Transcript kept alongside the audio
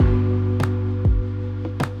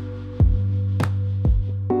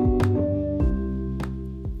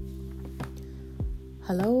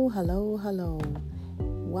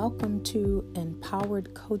Welcome to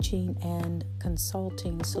Empowered Coaching and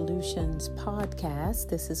Consulting Solutions podcast.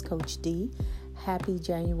 This is Coach D. Happy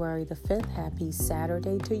January the 5th. Happy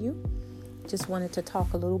Saturday to you. Just wanted to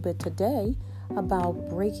talk a little bit today about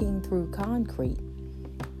breaking through concrete,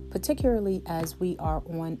 particularly as we are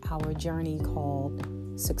on our journey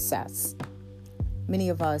called success. Many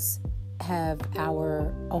of us have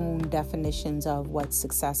our own definitions of what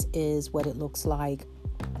success is, what it looks like.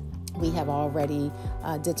 We have already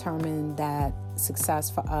determined that success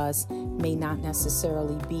for us may not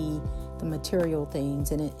necessarily be the material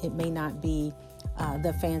things, and it may not be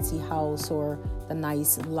the fancy house or the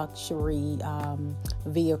nice luxury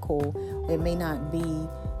vehicle. It may not be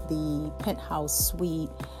the penthouse suite,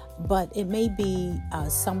 but it may be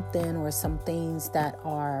something or some things that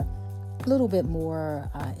are a little bit more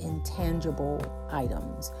intangible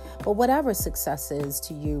items. But whatever success is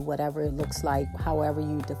to you, whatever it looks like, however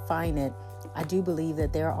you define it, I do believe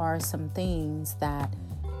that there are some things that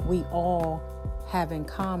we all have in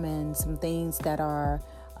common, some things that are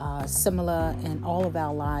similar in all of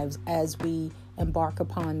our lives as we embark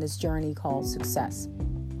upon this journey called success.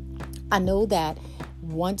 I know that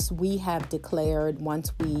once we have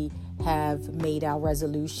made our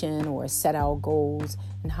resolution or set our goals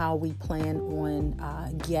and how we plan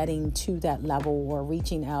on getting to that level or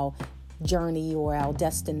reaching our journey or our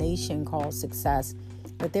destination called success,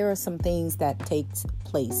 but there are some things that takes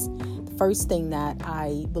place. The first thing that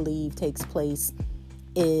I believe takes place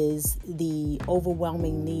is the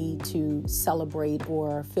overwhelming need to celebrate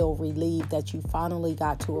or feel relieved that you finally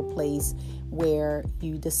got to a place where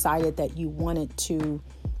you decided that you wanted to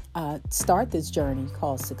start this journey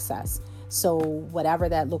called success. So whatever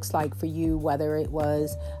that looks like for you, whether it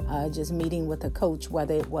was just meeting with a coach,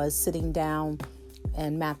 whether it was sitting down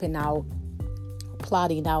and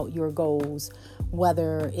plotting out your goals,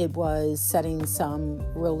 whether it was setting some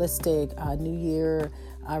realistic New Year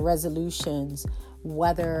resolutions,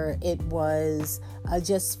 whether it was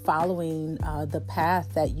just following the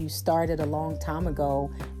path that you started a long time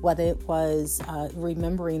ago, whether it was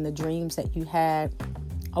remembering the dreams that you had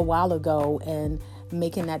a while ago and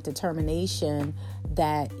making that determination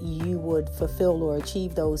that you would fulfill or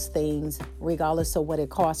achieve those things regardless of what it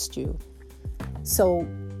cost you. So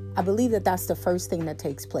I believe that that's the first thing that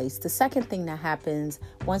takes place. The second thing that happens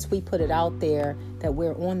once we put it out there that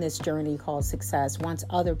we're on this journey called success, once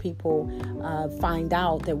other people find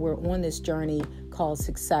out that we're on this journey called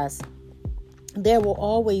success, there will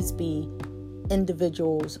always be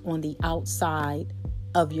individuals on the outside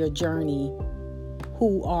of your journey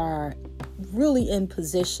who are really in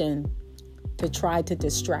position to try to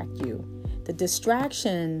distract you. The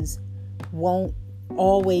distractions won't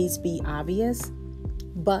always be obvious,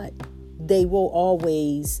 but they will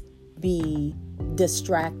always be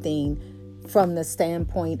distracting from the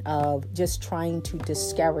standpoint of just trying to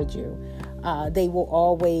discourage you. They will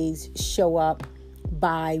always show up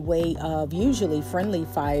by way of usually friendly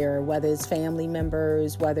fire, whether it's family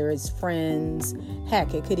members, whether it's friends,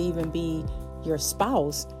 heck, it could even be your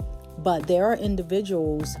spouse. But there are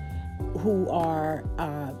individuals who are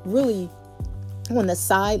really on the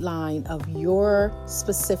sideline of your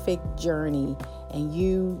specific journey and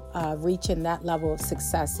you reaching that level of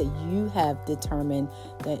success that you have determined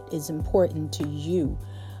that is important to you,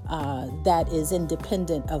 that is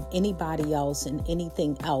independent of anybody else and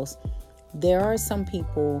anything else. There are some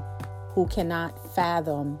people who cannot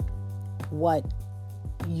fathom what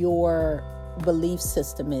your belief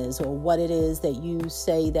system is or what it is that you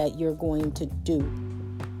say that you're going to do,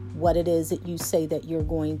 what it is that you say that you're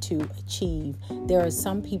going to achieve. There are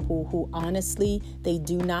some people who honestly, they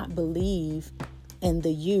do not believe in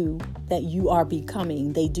the you that you are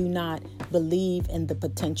becoming. They do not believe in the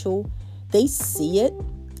potential. They see it,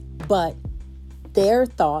 but their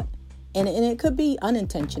thought, and it could be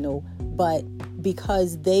unintentional, but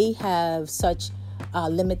because they have such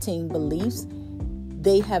limiting beliefs,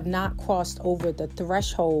 they have not crossed over the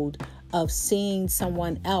threshold of seeing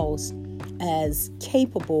someone else as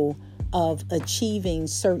capable of achieving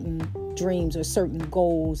certain dreams or certain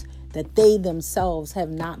goals that they themselves have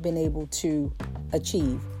not been able to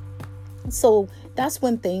achieve. So that's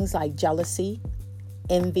when things like jealousy,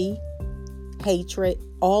 envy, hatred,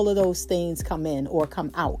 all of those things come in or come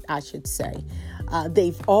out, I should say.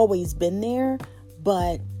 They've always been there,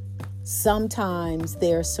 but sometimes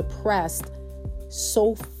they're suppressed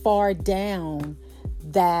so far down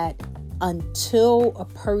that until a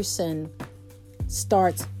person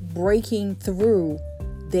starts breaking through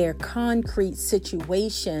their concrete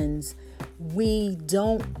situations, we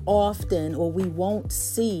don't often or we won't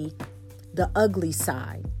see the ugly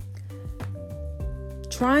side.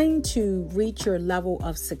 trying to reach your level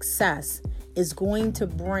of success is going to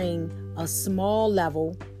bring a small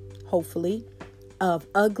level, hopefully, of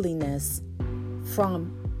ugliness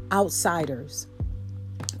from outsiders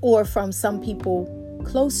or from some people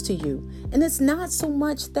close to you. And it's not so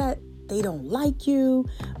much that they don't like you,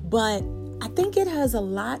 but I think it has a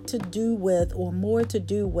lot to do with, or more to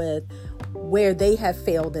do with, where they have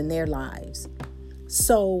failed in their lives.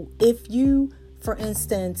 So if you, for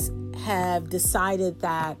instance, have decided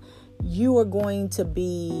that you are going to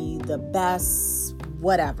be the best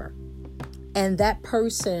whatever, and that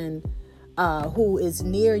person who is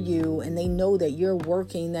near you, and they know that you're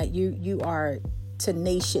working, that you are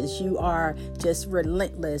tenacious, you are just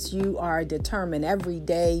relentless, you are determined. Every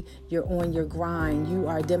day you're on your grind, you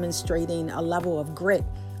are demonstrating a level of grit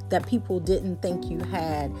that people didn't think you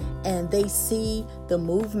had, and they see the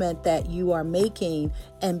movement that you are making,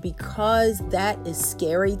 and because that is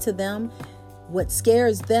scary to them, what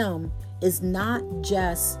scares them is not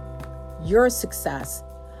just your success,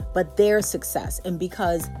 but their success. And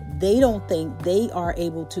because they don't think they are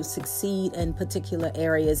able to succeed in particular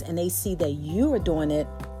areas, and they see that you are doing it,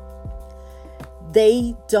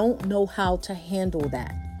 they don't know how to handle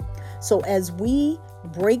that. So as we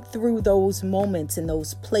break through those moments and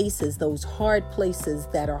those places, those hard places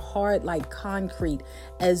that are hard like concrete,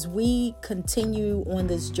 as we continue on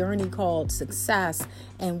this journey called success,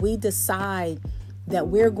 and we decide that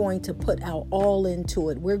we're going to put our all into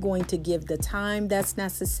it. We're going to give the time that's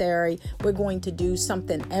necessary. We're going to do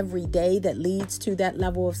something every day that leads to that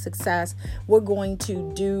level of success. We're going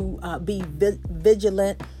to be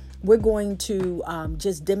vigilant. We're going to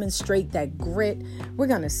just demonstrate that grit. We're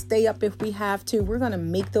going to stay up if we have to. We're going to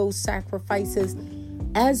make those sacrifices.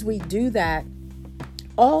 As we do that,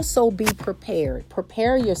 also be prepared.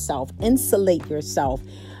 Prepare yourself. Insulate yourself.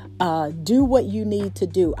 Do what you need to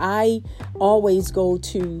do. I always go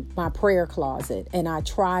to my prayer closet, and I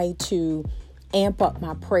try to amp up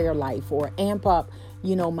my prayer life, or amp up,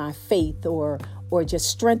 my faith, or just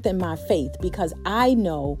strengthen my faith, because I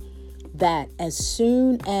know that as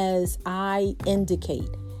soon as I indicate,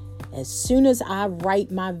 as soon as I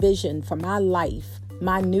write my vision for my life,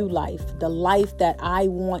 my new life, the life that I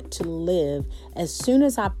want to live, as soon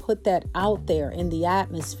as I put that out there in the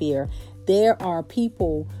atmosphere, there are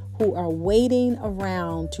people who are waiting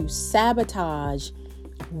around to sabotage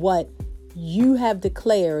what you have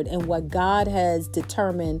declared and what God has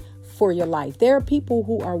determined for your life. There are people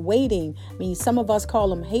who are waiting. I mean, some of us call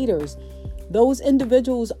them haters. Those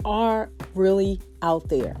individuals are really out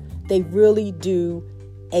there. They really do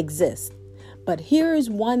exist. But here is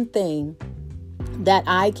one thing that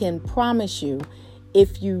I can promise you: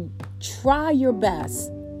 if you try your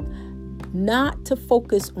best not to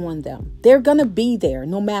focus on them, they're going to be there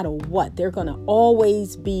no matter what. They're going to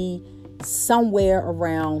always be somewhere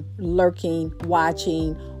around, lurking,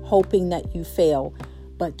 watching, hoping that you fail.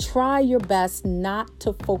 But try your best not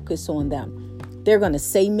to focus on them. They're going to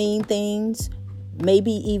say mean things,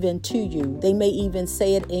 maybe even to you. They may even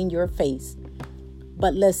say it in your face.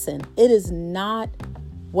 But listen, it is not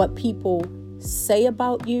what people say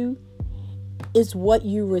about you, it's what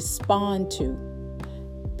you respond to.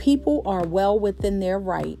 People are well within their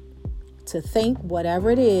right to think whatever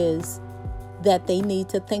it is that they need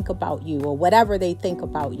to think about you, or whatever they think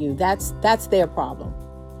about you. That's their problem.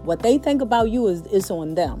 What they think about you is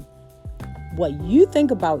on them. What you think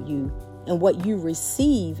about you and what you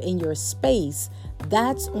receive in your space,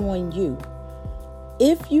 that's on you.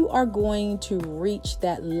 If you are going to reach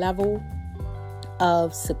that level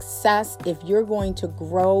of success, if you're going to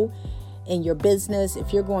grow in your business,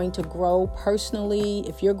 if you're going to grow personally,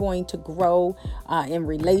 if you're going to grow in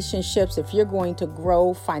relationships, if you're going to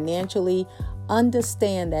grow financially,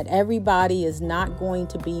 understand that everybody is not going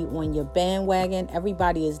to be on your bandwagon.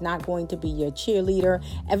 Everybody is not going to be your cheerleader.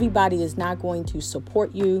 Everybody is not going to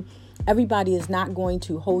support you. Everybody is not going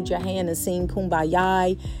to hold your hand and sing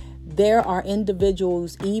Kumbaya. There are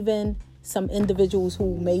individuals, even some individuals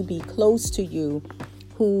who may be close to you,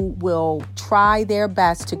 who will try their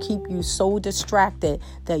best to keep you so distracted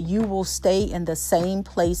that you will stay in the same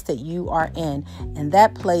place that you are in. And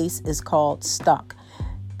that place is called stuck.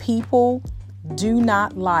 People do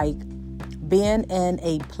not like being in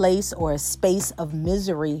a place or a space of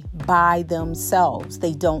misery by themselves.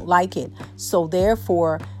 They don't like it. So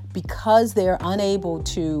therefore, because they're unable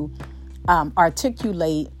to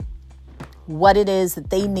articulate what it is that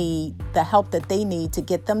they need, the help that they need to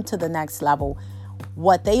get them to the next level,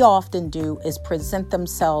 what they often do is present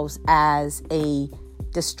themselves as a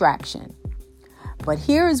distraction. But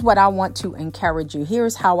here is what I want to encourage you.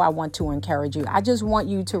 Here's how I want to encourage you. I just want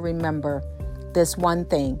you to remember this one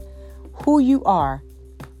thing. Who you are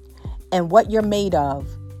and what you're made of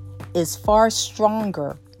is far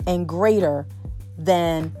stronger and greater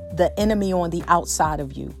than the enemy on the outside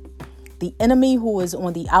of you. The enemy who is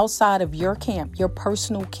on the outside of your camp, your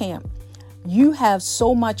personal camp, you have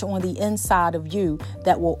so much on the inside of you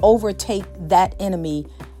that will overtake that enemy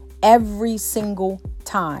every single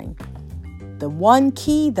time. The one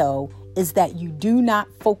key, though, is that you do not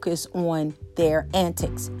focus on their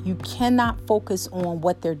antics. You cannot focus on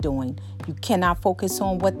what they're doing. You cannot focus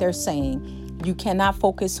on what they're saying. You cannot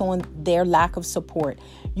focus on their lack of support.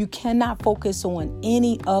 You cannot focus on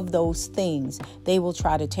any of those things. They will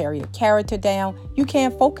try to tear your character down. You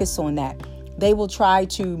can't focus on that. They will try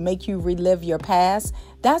to make you relive your past.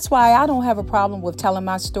 That's why I don't have a problem with telling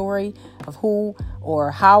my story of who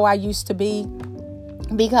or how I used to be,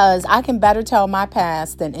 because I can better tell my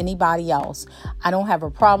past than anybody else. I don't have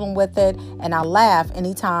a problem with it. And I laugh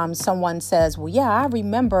anytime someone says, well, yeah, I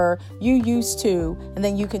remember you used to, and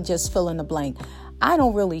then you can just fill in the blank. I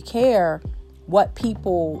don't really care what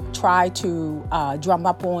people try to drum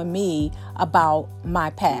up on me about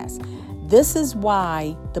my past. This is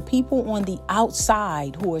why the people on the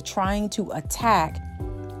outside who are trying to attack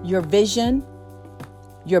your vision,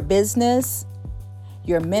 your business,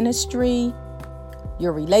 your ministry,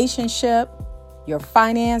 your relationship, your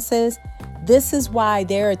finances, this is why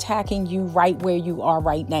they're attacking you right where you are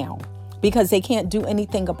right now, because they can't do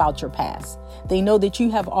anything about your past. They know that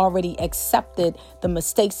you have already accepted the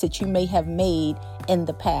mistakes that you may have made in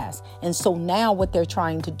the past. And so now what they're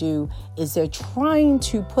trying to do is they're trying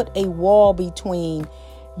to put a wall between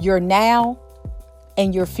your now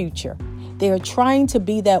and your future. They're trying to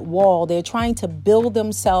be that wall. They're trying to build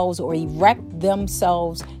themselves or erect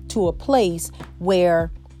themselves to a place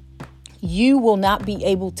where you will not be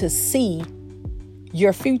able to see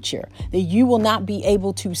your future, that you will not be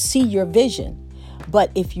able to see your vision. But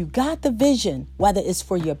if you got the vision, whether it's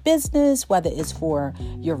for your business, whether it's for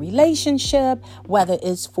your relationship, whether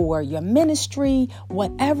it's for your ministry,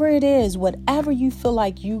 whatever it is, whatever you feel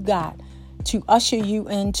like you got to usher you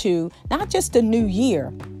into not just a new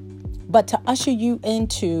year, but to usher you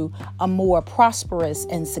into a more prosperous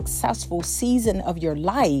and successful season of your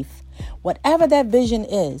life, whatever that vision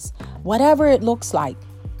is, whatever it looks like,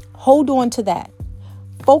 hold on to that.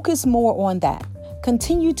 Focus more on that.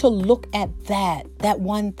 Continue to look at that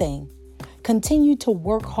one thing. Continue to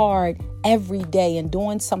work hard every day and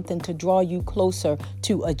doing something to draw you closer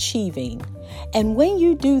to achieving. And when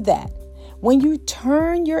you do that, when you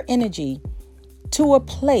turn your energy to a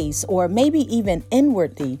place, or maybe even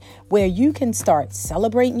inwardly, where you can start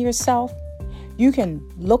celebrating yourself, you can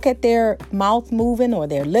look at their mouth moving or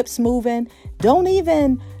their lips moving. Don't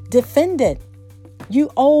even defend it.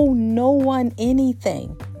 You owe no one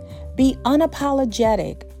anything. Be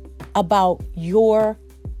unapologetic about your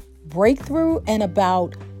breakthrough and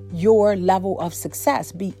about your level of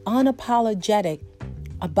success. Be unapologetic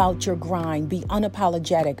about your grind. Be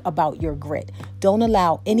unapologetic about your grit. Don't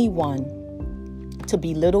allow anyone to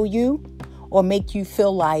belittle you or make you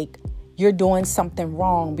feel like you're doing something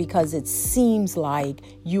wrong because it seems like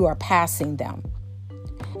you are passing them.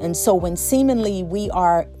 And so when seemingly we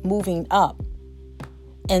are moving up,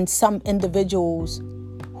 and some individuals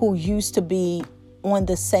who used to be on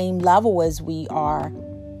the same level as we are,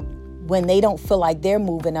 when they don't feel like they're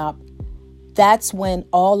moving up, that's when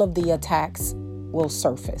all of the attacks will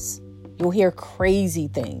surface. You'll hear crazy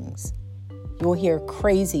things. You'll hear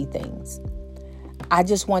crazy things. I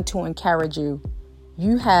just want to encourage you.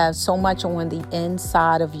 You have so much on the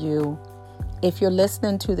inside of you. If you're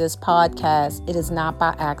listening to this podcast, it is not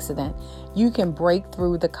by accident. You can break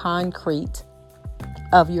through the concrete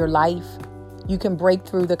of your life. You can break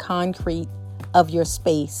through the concrete of your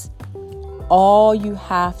space. All you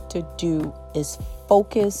have to do is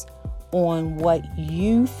focus on what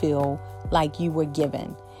you feel like you were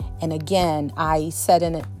given. And again, I said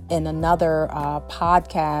in another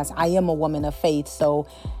podcast, I am a woman of faith. So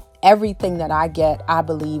everything that I get, I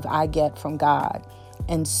believe I get from God.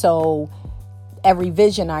 And so every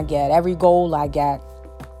vision I get, every goal I get,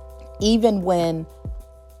 even when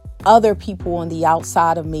other people on the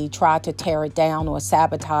outside of me try to tear it down or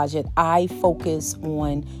sabotage it, I focus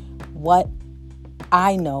on what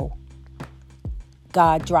I know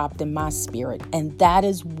God dropped in my spirit. And that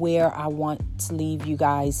is where I want to leave you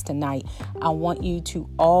guys tonight. I want you to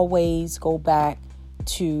always go back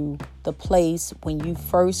to the place when you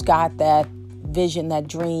first got that vision, that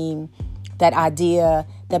dream, that idea,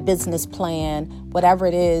 that business plan, whatever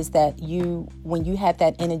it is that when you had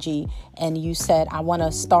that energy and you said, I want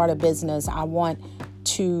to start a business. I want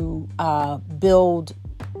to build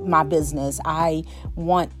my business. I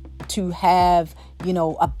want to have,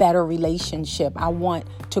 a better relationship. I want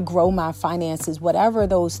to grow my finances, whatever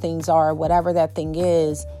those things are, whatever that thing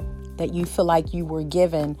is that you feel like you were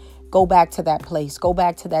given. Go back to that place. Go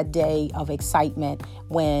back to that day of excitement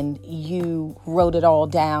when you wrote it all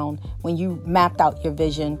down, when you mapped out your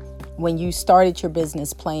vision, when you started your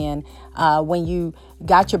business plan, when you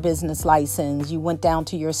got your business license, you went down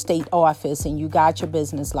to your state office and you got your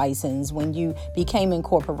business license, when you became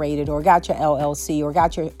incorporated or got your LLC or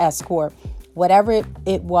got your S Corp, whatever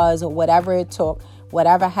it was or whatever it took,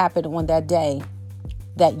 whatever happened on that day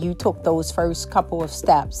that you took those first couple of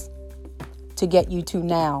steps to get you to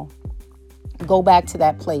now. Go back to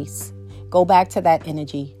that place. Go back to that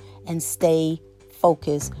energy and stay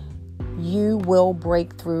focused. You will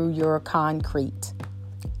break through your concrete.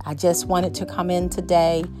 I just wanted to come in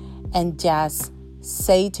today and just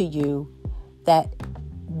say to you that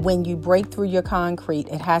when you break through your concrete,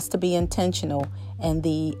 it has to be intentional. And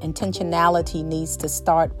the intentionality needs to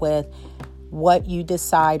start with what you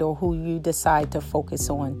decide or who you decide to focus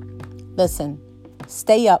on. Listen,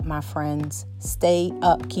 stay up, my friends. Stay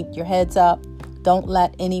up. Keep your heads up. Don't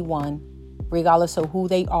let anyone, regardless of who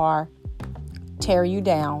they are, tear you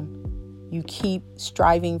down. You keep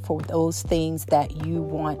striving for those things that you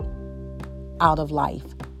want out of life.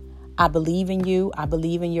 I believe in you. I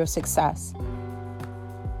believe in your success.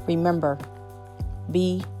 Remember,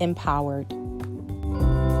 be empowered.